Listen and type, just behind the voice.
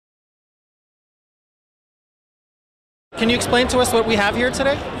Can you explain to us what we have here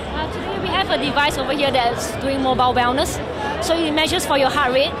today? Today we have a device over here that's doing mobile wellness. So it measures for your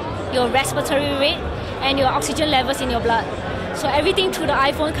heart rate, your respiratory rate, and your oxygen levels in your blood. So everything through the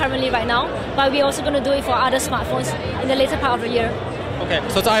iPhone currently right now, but we're also going to do it for other smartphones in the later part of the year. Okay,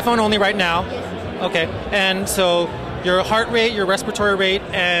 so it's iPhone only right now? Yes. Okay, and so your heart rate, your respiratory rate,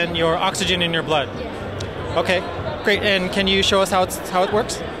 and your oxygen in your blood? Yes. Okay, great. And can you show us how it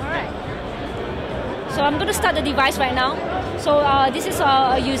works? So I'm going to start the device right now. So this is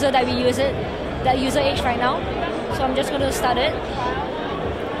a user that we use it, the user age right now. So I'm just going to start it.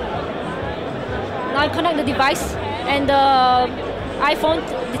 Now I connect the device and the iPhone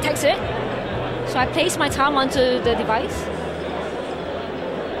detects it. So I place my thumb onto the device.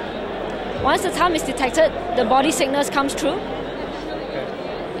 Once the thumb is detected, the body signals comes through.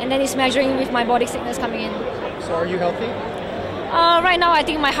 And then it's measuring with my body signals coming in. So are you healthy? Right now I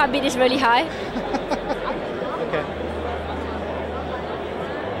think my heartbeat is really high. Okay.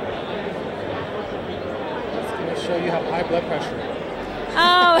 It's going to show you have high blood pressure.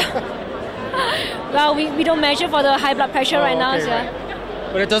 Well, we don't measure for the high blood pressure right now. Okay, So. right.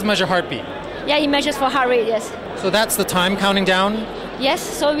 But it does measure heartbeat? Yeah, it measures for heart rate, yes. So that's the time counting down? Yes,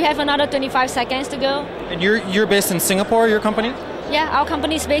 so we have another 25 seconds to go. And you're based in Singapore, your company? Yeah, our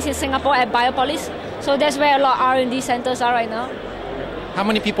company is based in Singapore at Biopolis. So that's where a lot of R&D centers are right now. How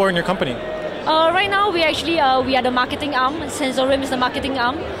many people are in your company? Right now, we are the marketing arm. Zensorium is the marketing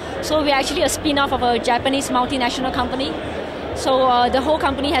arm. So we're actually a spin-off of a Japanese multinational company. So the whole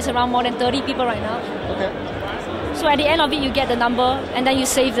company has around more than 30 people right now. Okay. So at the end of it, you get the number, and then you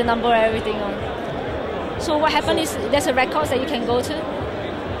save the number and everything on. So what happens is there's a records that you can go to.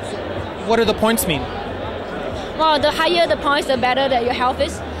 What do the points mean? Well, the higher the points, the better that your health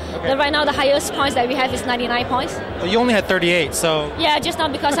is. Okay. Right now, the highest points that we have is 99 points. Well, you only had 38, so... Yeah, just now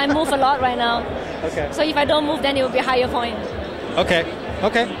because I move a lot right now. Okay. So if I don't move, then it will be a higher point. Okay.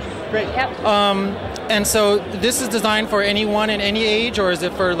 Okay. Great. Yep. And so this is designed for anyone in any age, or is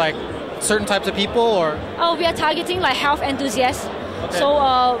it for like certain types of people, or? Oh, we are targeting like health enthusiasts. Okay. So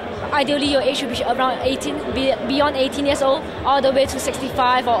ideally your age should be around 18, beyond 18 years old, all the way to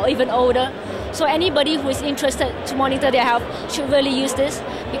 65 or even older. So anybody who is interested to monitor their health should really use this,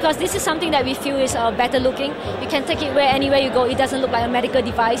 because this is something that we feel is better looking. You can take it anywhere you go. It doesn't look like a medical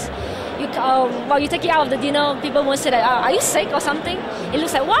device. While you take it out of the dinner, people won't say that, are you sick or something? It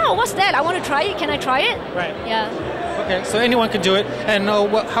looks like, wow, what's that? I want to try it. Can I try it? Right. Yeah. Okay, so anyone can do it. And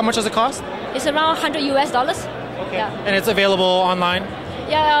how much does it cost? It's around $100 US. Okay. Yeah. And it's available online?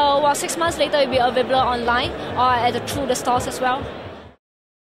 Yeah, well, 6 months later, it will be available online or through the stores as well.